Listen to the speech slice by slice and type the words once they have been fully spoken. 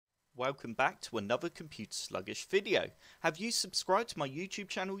welcome back to another Computer Sluggish video. Have you subscribed to my YouTube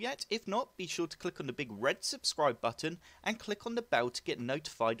channel yet? If not, be sure to click on the big red subscribe button and click on the bell to get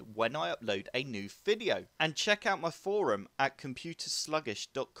notified when I upload a new video. And check out my forum at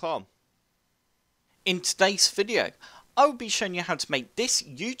computersluggish.com. In today's video, I will be showing you how to make this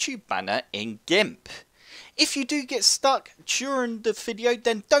YouTube banner in Gimp. If you do get stuck during the video,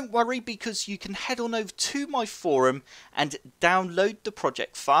 then don't worry, because you can head on over to my forum and download the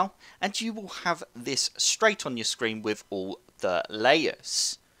project file, and you will have this straight on your screen with all the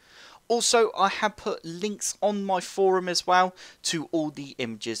layers. Also, I have put links on my forum as well to all the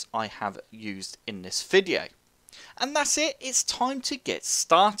images I have used in this video. And that's it, it's time to get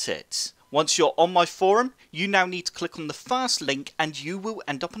started. Once you're on my forum, you now need to click on the first link and you will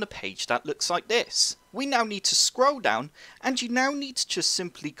end up on a page that looks like this. We now need to scroll down and you now need to just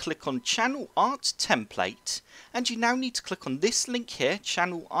simply click on Channel Art Template, and you now need to click on this link here,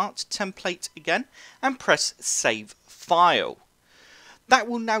 Channel Art Template again, and press Save File. That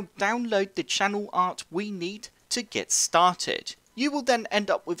will now download the channel art we need to get started. You will then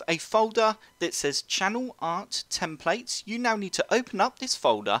end up with a folder that says Channel Art Templates. You now need to open up this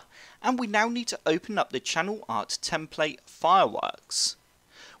folder, and we now need to open up the Channel Art Template Fireworks.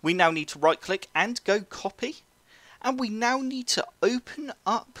 We now need to right click and go copy, and we now need to open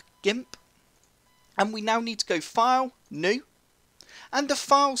up Gimp, and we now need to go File, New, and the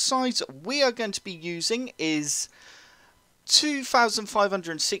file size we are going to be using is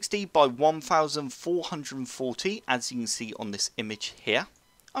 2560 by 1440, as you can see on this image here.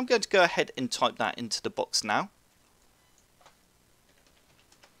 I'm going to go ahead and type that into the box now.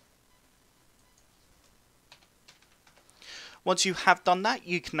 Once you have done that,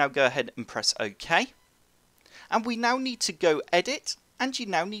 you can now go ahead and press OK. And we now need to go edit, and you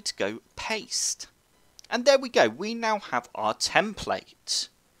now need to go paste. And there we go, we now have our template.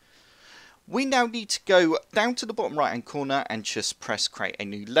 We now need to go down to the bottom right hand corner and just press create a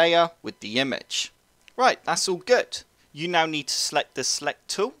new layer with the image. Right, that's all good. You now need to select the select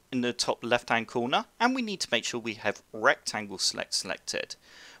tool in the top left hand corner, and we need to make sure we have rectangle select selected.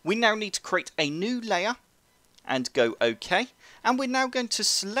 We now need to create a new layer and go OK, and we're now going to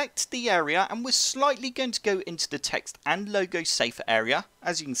select the area, and we're slightly going to go into the text and logo safer area.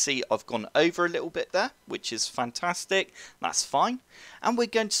 As you can see, I've gone over a little bit there, which is fantastic, that's fine. And we're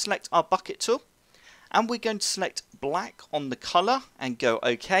going to select our bucket tool, and we're going to select black on the colour and go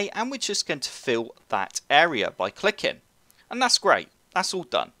OK, and we're just going to fill that area by clicking. And that's great, that's all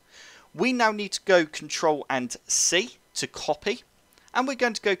done. We now need to go Control and C to copy, and we're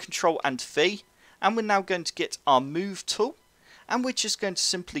going to go Control and V, and we're now going to get our move tool, and we're just going to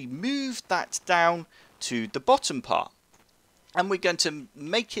simply move that down to the bottom part. And we're going to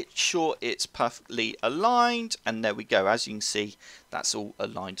make it sure it's perfectly aligned, and there we go, as you can see, that's all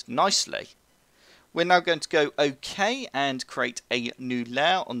aligned nicely. We're now going to go OK and create a new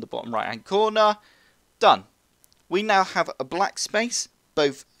layer on the bottom right hand corner. Done. We now have a black space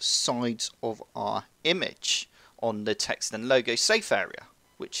both sides of our image on the text and logo safe area,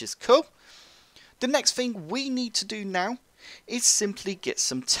 which is cool. The next thing we need to do now is simply get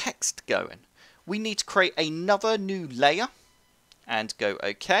some text going. We need to create another new layer and go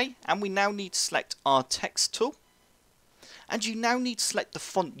OK, and we now need to select our text tool, and you now need to select the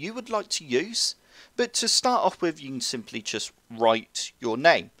font you would like to use, but to start off with you can simply just write your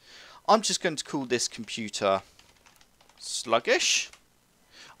name. I'm just going to call this Computer Sluggish.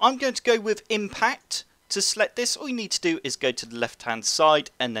 I'm going to go with Impact. To select this, all you need to do is go to the left hand side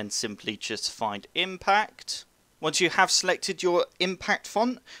and then simply just find Impact. Once you have selected your Impact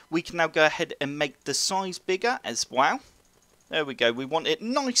font, we can now go ahead and make the size bigger as well. There we go, we want it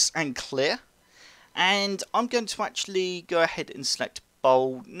nice and clear. And I'm going to actually go ahead and select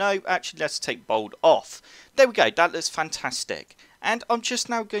bold. No, actually let's take bold off. There we go, that looks fantastic. And I'm just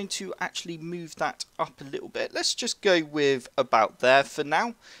now going to actually move that up a little bit. Let's just go with about there for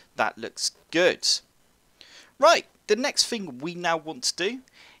now. That looks good. Right, the next thing we now want to do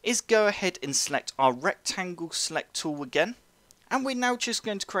is go ahead and select our rectangle select tool again, and we're now just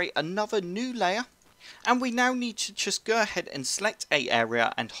going to create another new layer, and we now need to just go ahead and select a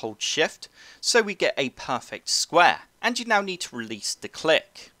area and hold shift so we get a perfect square, and you now need to release the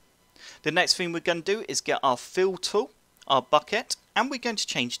click. The next thing we're going to do is get our fill tool, our bucket, and we're going to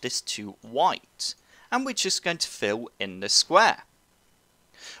change this to white, and we're just going to fill in the square.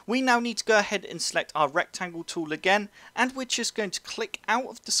 We now need to go ahead and select our rectangle tool again, and we're just going to click out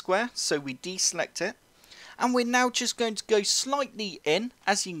of the square, so we deselect it, and we're now just going to go slightly in.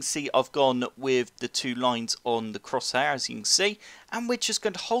 As you can see, I've gone with the two lines on the crosshair, as you can see, and we're just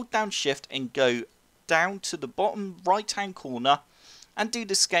going to hold down shift and go down to the bottom right hand corner And do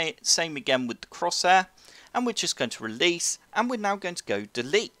the same again with the crosshair. And we're just going to release, and we're now going to go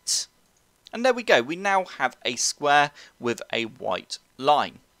delete. And there we go, we now have a square with a white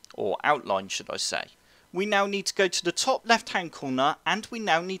line, or outline should I say. We now need to go to the top left hand corner, and we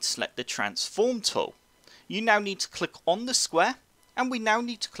now need to select the transform tool. You now need to click on the square, and we now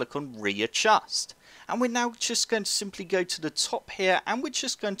need to click on readjust. And we're now just going to simply go to the top here, and we're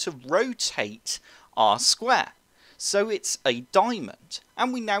just going to rotate our square. So it's a diamond,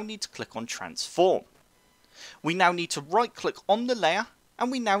 and we now need to click on transform. We now need to right click on the layer,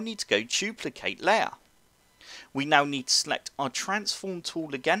 and we now need to go duplicate layer. We now need to select our transform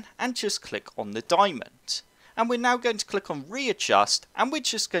tool again and just click on the diamond. And we're now going to click on readjust, and we're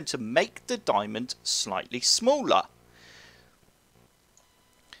just going to make the diamond slightly smaller.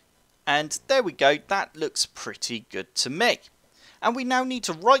 And there we go, that looks pretty good to me. And we now need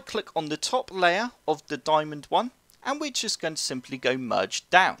to right click on the top layer of the diamond one, and we're just going to simply go merge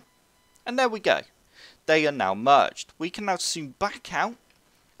down. And there we go. They are now merged. We can now zoom back out,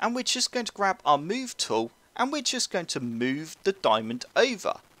 and we're just going to grab our move tool, and we're just going to move the diamond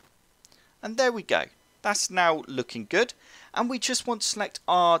over. And there we go. That's now looking good. And we just want to select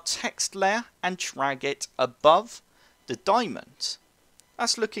our text layer and drag it above the diamond.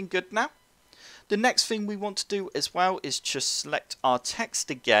 That's looking good now. The next thing we want to do as well is just select our text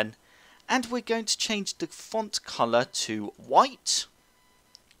again, and we're going to change the font color to white.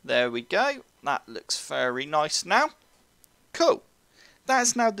 There we go. That looks very nice now. Cool. That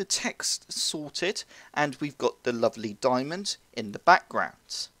is now the text sorted, and we've got the lovely diamond in the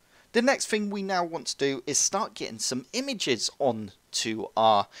background. The next thing we now want to do is start getting some images onto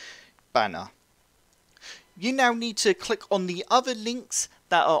our banner. You now need to click on the other links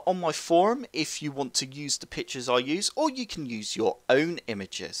that are on my forum if you want to use the pictures I use, or you can use your own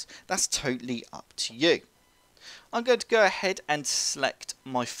images. That's totally up to you. I'm going to go ahead and select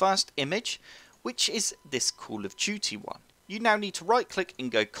my first image, which is this Call of Duty one. You now need to right click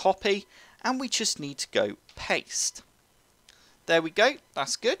and go copy, and we just need to go paste. There we go,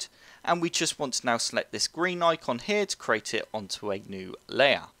 that's good. And we just want to now select this green icon here to create it onto a new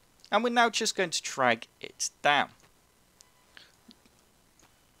layer. And we're now just going to drag it down.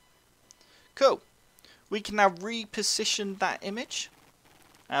 Cool. We can now reposition that image,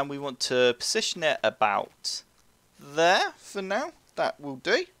 and we want to position it about there for now. That will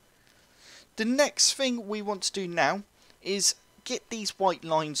do. The next thing we want to do now is get these white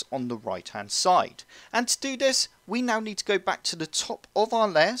lines on the right hand side. And to do this, we now need to go back to the top of our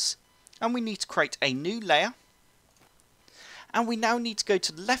layers, and we need to create a new layer. And we now need to go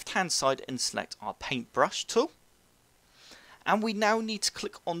to the left hand side and select our paintbrush tool. And we now need to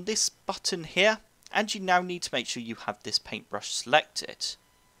click on this button here, and you now need to make sure you have this paintbrush selected.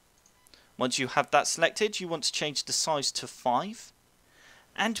 Once you have that selected, you want to change the size to 5.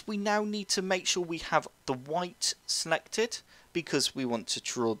 And we now need to make sure we have the white selected, because we want to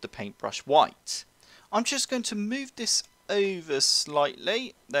draw the paintbrush white. I'm just going to move this over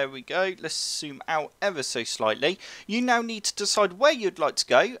slightly. There we go. Let's zoom out ever so slightly. You now need to decide where you'd like to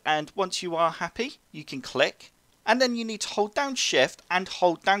go, and once you are happy, you can click. And then you need to hold down Shift and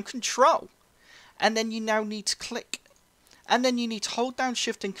hold down Control. And then you now need to click. And then you need to hold down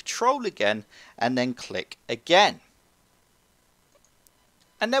Shift and Control again, and then click again.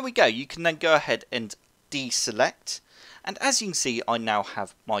 And there we go. You can then go ahead and deselect. And as you can see, I now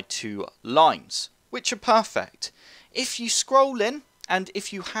have my 2 lines, which are perfect. If you scroll in, and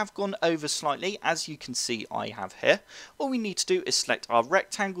if you have gone over slightly, as you can see I have here, all we need to do is select our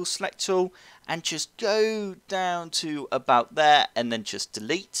rectangle select tool and just go down to about there, and then just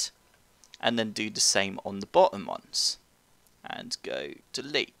delete, and then do the same on the bottom ones, and go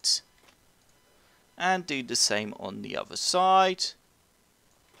delete, and do the same on the other side.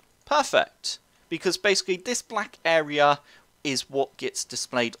 Perfect, because basically this black area is what gets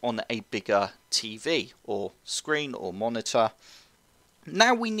displayed on a bigger TV or screen or monitor.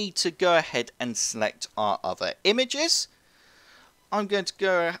 Now we need to go ahead and select our other images. I'm going to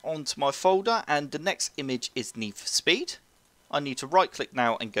go onto my folder, and the next image is Need for Speed. I need to right click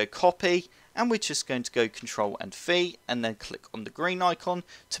now and go copy, and we're just going to go Control and V and then click on the green icon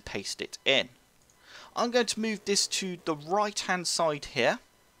to paste it in. I'm going to move this to the right hand side here,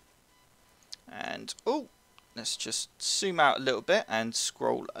 and let's just zoom out a little bit and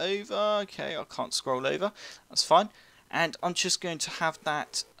scroll over. Okay, I can't scroll over, that's fine. And I'm just going to have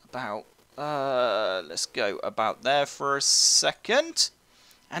that about, let's go about there for a second.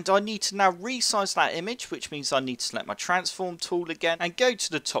 And I need to now resize that image, which means I need to select my transform tool again and go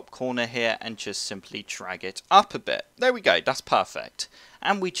to the top corner here and just simply drag it up a bit. There we go, that's perfect.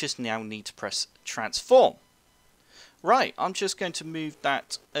 And we just now need to press transform. Right, I'm just going to move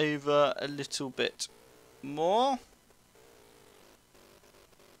that over a little bit more.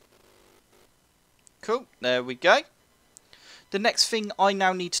 Cool, there we go. The next thing I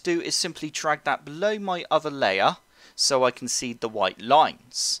now need to do is simply drag that below my other layer so I can see the white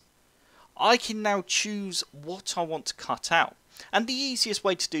lines. I can now choose what I want to cut out. And the easiest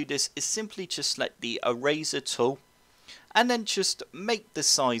way to do this is simply just select the eraser tool and then just make the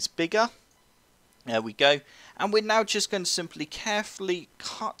size bigger. There we go. And we're now just going to simply carefully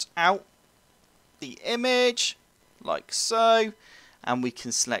cut out the image like so. And we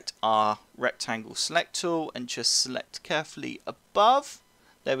can select our rectangle select tool and just select carefully above.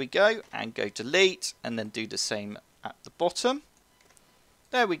 There we go. And go delete and then do the same at the bottom.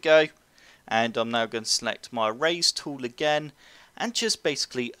 There we go. And I'm now going to select my erase tool again and just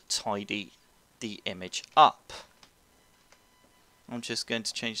basically tidy the image up. I'm just going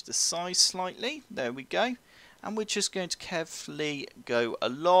to change the size slightly. There we go. And we're just going to carefully go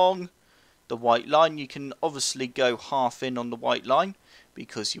along the white line. You can obviously go half in on the white line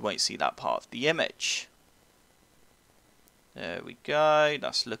because you won't see that part of the image. There we go.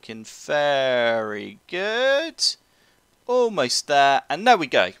 That's looking very good. Almost there. And there we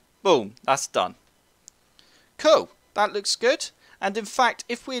go. Boom. That's done. Cool. That looks good. And in fact,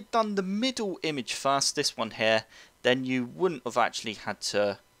 if we had done the middle image first, this one here, then you wouldn't have actually had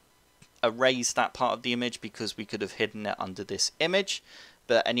to erase that part of the image because we could have hidden it under this image.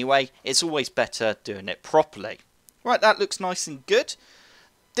 But anyway, it's always better doing it properly. Right, that looks nice and good.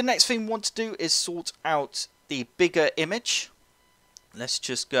 The next thing we want to do is sort out the bigger image. Let's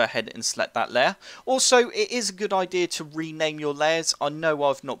just go ahead and select that layer. Also, it is a good idea to rename your layers. I know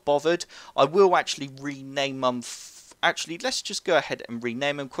I've not bothered. I will actually rename them. Actually, let's just go ahead and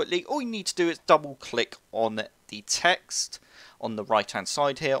rename them quickly. All you need to do is double click on the text on the right hand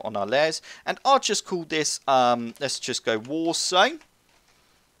side here on our layers. And I'll just call this, let's just go War Zone.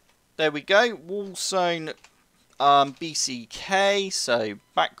 There we go. War Zone BCK. So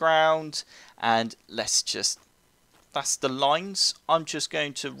background. And let's just, that's the lines. I'm just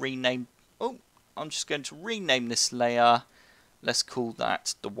going to rename, this layer. Let's call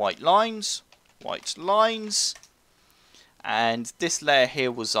that the white lines. White lines. And this layer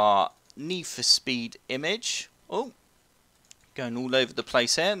here was our Need for Speed image. Oh, going all over the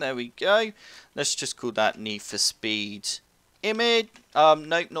place here. There we go. Let's just call that Need for Speed image.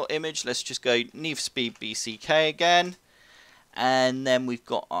 Nope, not image. Let's just go Need for Speed BCK again. And then we've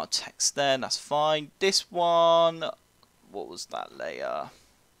got our text there. That's fine. This one, what was that layer?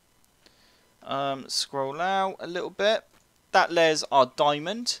 Scroll out a little bit. That layer's our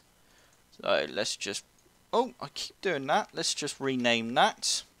diamond. So let's just, oh, I keep doing that. Let's just rename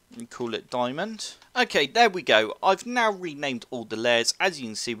that and call it diamond. Okay, there we go. I've now renamed all the layers. As you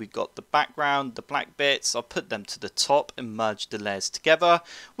can see, we've got the background, the black bits. I'll put them to the top and merge the layers together.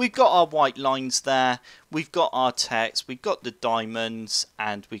 We've got our white lines there. We've got our text. We've got the diamonds.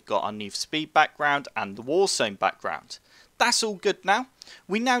 And we've got our Need for Speed background and the Warzone background. That's all good now.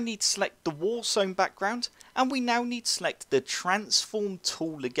 We now need to select the Warzone background. And we now need to select the transform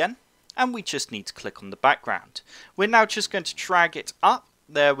tool again. And we just need to click on the background. We're now just going to drag it up.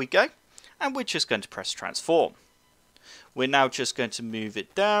 There we go. And we're just going to press transform. We're now just going to move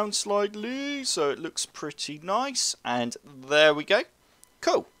it down slightly so it looks pretty nice. And there we go.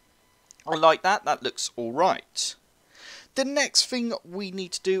 Cool. I like that. That looks alright. The next thing we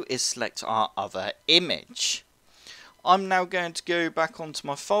need to do is select our other image. I'm now going to go back onto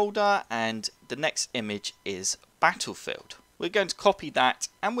my folder and the next image is Battlefield. We're going to copy that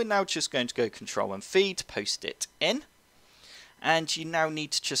and we're now just going to go Control and V to post it in. And you now need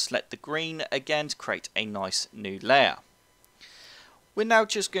to just select the green again to create a nice new layer. We're now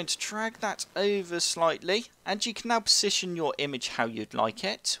just going to drag that over slightly and you can now position your image how you'd like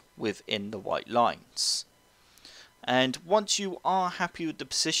it within the white lines. And once you are happy with the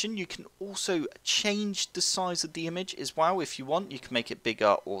position, you can also change the size of the image as well if you want. You can make it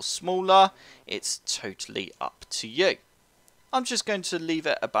bigger or smaller. It's totally up to you. I'm just going to leave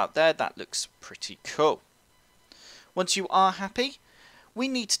it about there. That looks pretty cool. Once you are happy, we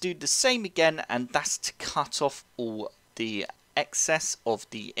need to do the same again, and that's to cut off all the excess of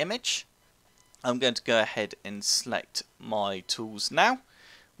the image. I'm going to go ahead and select my tools now.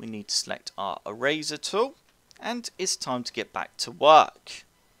 We need to select our eraser tool, and it's time to get back to work.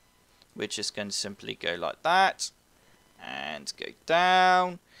 We're just going to simply go like that, and go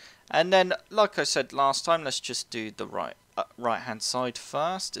down. And then, like I said last time, let's just do the right hand side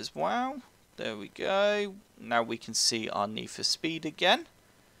first as well. There we go. Now we can see our Need for Speed again.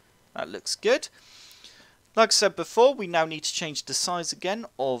 That looks good. Like I said before, we now need to change the size again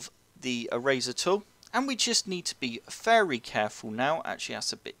of the eraser tool. And we just need to be very careful now. Actually,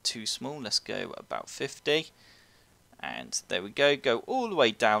 that's a bit too small. Let's go about 50. And there we go. Go all the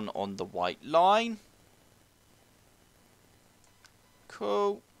way down on the white line.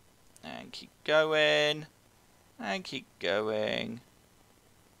 Cool. And keep going. And keep going.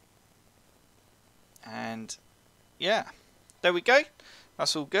 And yeah, there we go.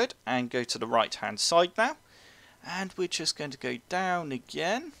 That's all good. And go to the right hand side now. And we're just going to go down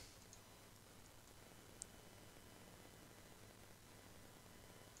again.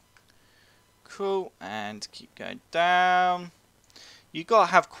 Cool, and keep going down. You got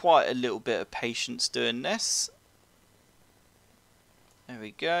to have quite a little bit of patience doing this. There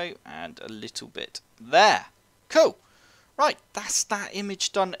we go, and a little bit there. Cool. Right, that's that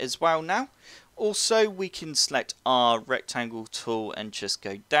image done as well now. Also, we can select our rectangle tool and just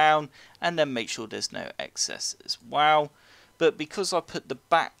go down, and then make sure there's no excess as well. But because I put the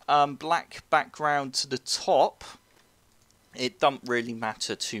black background to the top, it doesn't really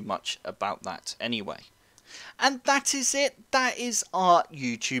matter too much about that anyway. And that is it. That is our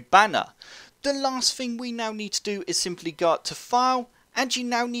YouTube banner. The last thing we now need to do is simply go up to File, and you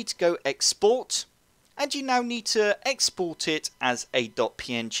now need to go Export. And you now need to export it as a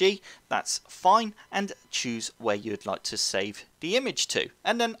 .png. That's fine. And choose where you'd like to save the image to.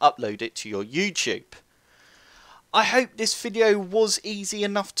 And then upload it to your YouTube. I hope this video was easy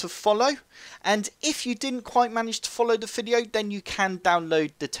enough to follow, and if you didn't quite manage to follow the video, then you can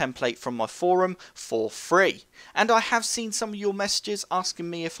download the template from my forum for free. And I have seen some of your messages asking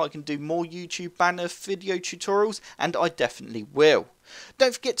me if I can do more YouTube banner video tutorials, and I definitely will.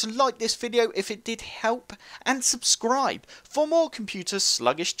 Don't forget to like this video if it did help, and subscribe for more computer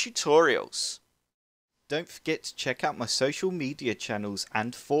sluggish tutorials. Don't forget to check out my social media channels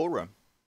and forum.